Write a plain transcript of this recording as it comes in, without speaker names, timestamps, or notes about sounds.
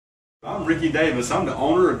I'm Ricky Davis. I'm the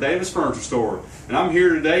owner of Davis Furniture Store, and I'm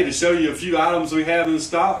here today to show you a few items we have in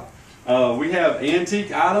stock. We have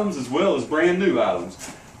antique items as well as brand new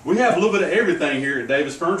items. We have a little bit of everything here at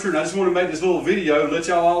Davis Furniture, and I just want to make this little video to let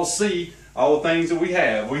y'all all see all the things that we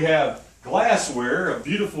have. We have glassware, a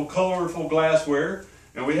beautiful, colorful glassware,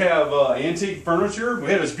 and we have antique furniture. We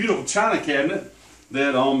have this beautiful china cabinet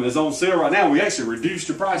that is on sale right now. We actually reduced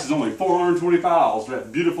the prices, only $425 for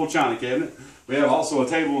that beautiful china cabinet. We have also a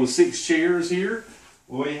table and 6 chairs here.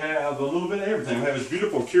 We have a little bit of everything. We have this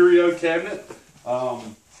beautiful curio cabinet.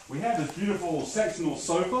 We have this beautiful sectional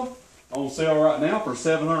sofa on sale right now for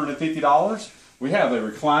 $750. We have a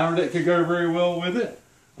recliner that could go very well with it.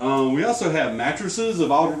 We also have mattresses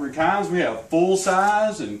of all different kinds. We have full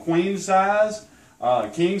size and queen size,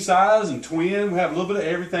 king size and twin. We have a little bit of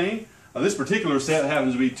everything. This particular set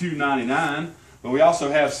happens to be $299, but we also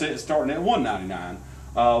have sets starting at $199.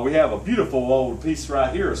 We have a beautiful old piece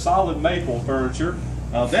right here, a solid maple furniture.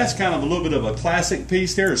 That's kind of a little bit of a classic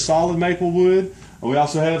piece there, a solid maple wood. We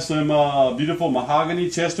also have some beautiful mahogany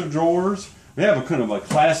chest of drawers. We have a kind of a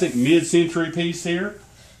classic mid-century piece here.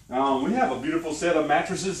 We have a beautiful set of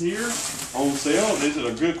mattresses here on sale. These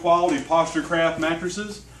are good quality Posturecraft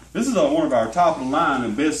mattresses. This is one of our top of the line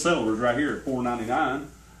and best sellers right here at $499.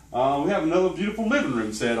 We have another beautiful living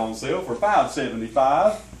room set on sale for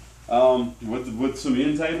 $575. With some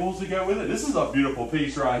end tables to go with it. This is a beautiful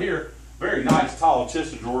piece right here. Very nice tall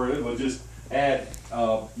chest of drawers. It will just add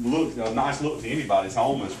a nice look to anybody's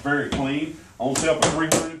home. It's very clean. On sale for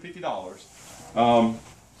 $350.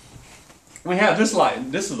 We have this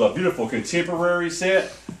is a beautiful contemporary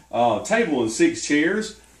set. Table and 6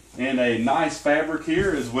 chairs and a nice fabric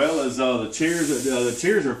here, as well as the chairs. The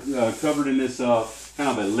chairs are covered in this kind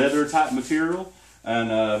of a leather type material.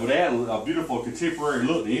 And would add a beautiful contemporary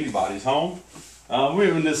look to anybody's home.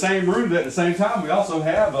 We're in the same room, but at the same time, we also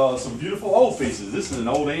have some beautiful old pieces. This is an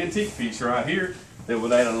old antique piece right here that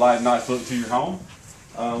would add a nice look to your home.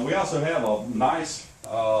 We also have a nice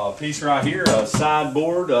piece right here, a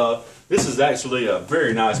sideboard. This is actually a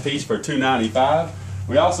very nice piece for $295.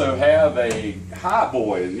 We also have a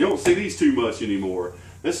highboy, and you don't see these too much anymore.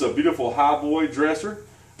 This is a beautiful highboy dresser.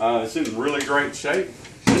 It's in really great shape.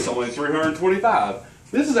 It's only $325.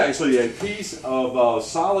 This is actually a piece of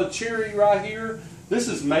solid cherry right here. This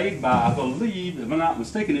is made by, I believe, if I'm not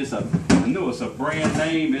mistaken, I know it's a brand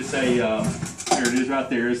name. It's a, here it is right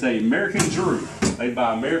there. It's a American Drew, made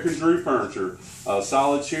by American Drew Furniture.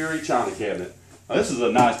 Solid cherry china cabinet. This is a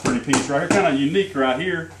nice, pretty piece right here. Kind of unique right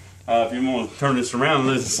here. If you want to turn this around,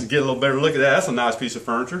 let's get a little better look at that. That's a nice piece of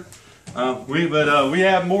furniture. We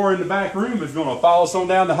have more in the back room. If you're going to follow us on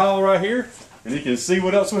down the hall right here, and you can see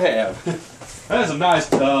what else we have. That's a nice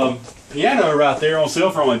piano right there on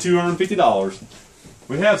sale for only $250.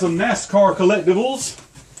 We have some NASCAR collectibles.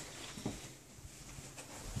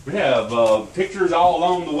 We have pictures all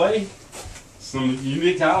along the way. Some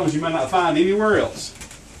unique items you might not find anywhere else.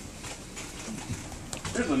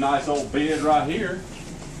 Here's a nice old bed right here.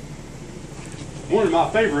 One of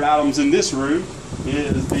my favorite items in this room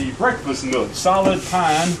is the breakfast nook, solid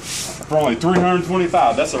pine, for only $325.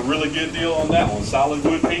 That's a really good deal on that one. Solid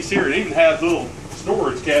wood piece here. It even has little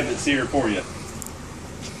storage cabinets here for you.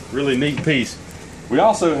 Really neat piece. We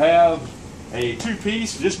also have a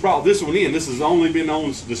 2-piece. Just brought this one in. This has only been on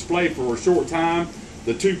display for a short time.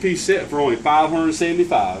 The 2-piece set for only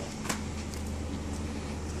 $575.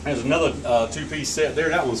 There's another 2-piece set there.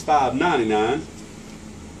 That one's $599.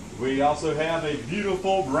 We also have a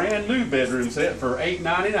beautiful brand new bedroom set for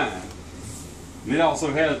 $899. And it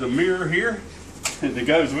also has the mirror here that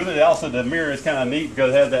goes with it. Also, the mirror is kind of neat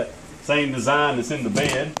because it has that same design that's in the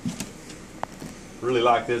bed. Really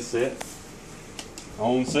like this set.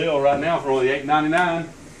 On sale right now for only $899.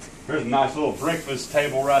 There's a nice little breakfast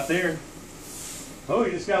table right there. Oh,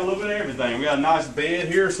 you just got a little bit of everything. We got a nice bed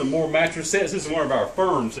here, some more mattress sets. This is one of our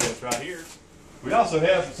firm sets right here. We also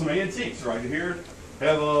have some antiques right here.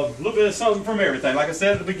 Have a little bit of something from everything. Like I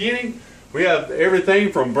said at the beginning, we have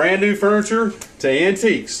everything from brand new furniture to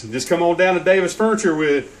antiques. Just come on down to Davis Furniture.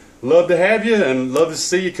 We'd love to have you and love to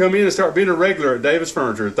see you come in and start being a regular at Davis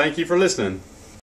Furniture. Thank you for listening.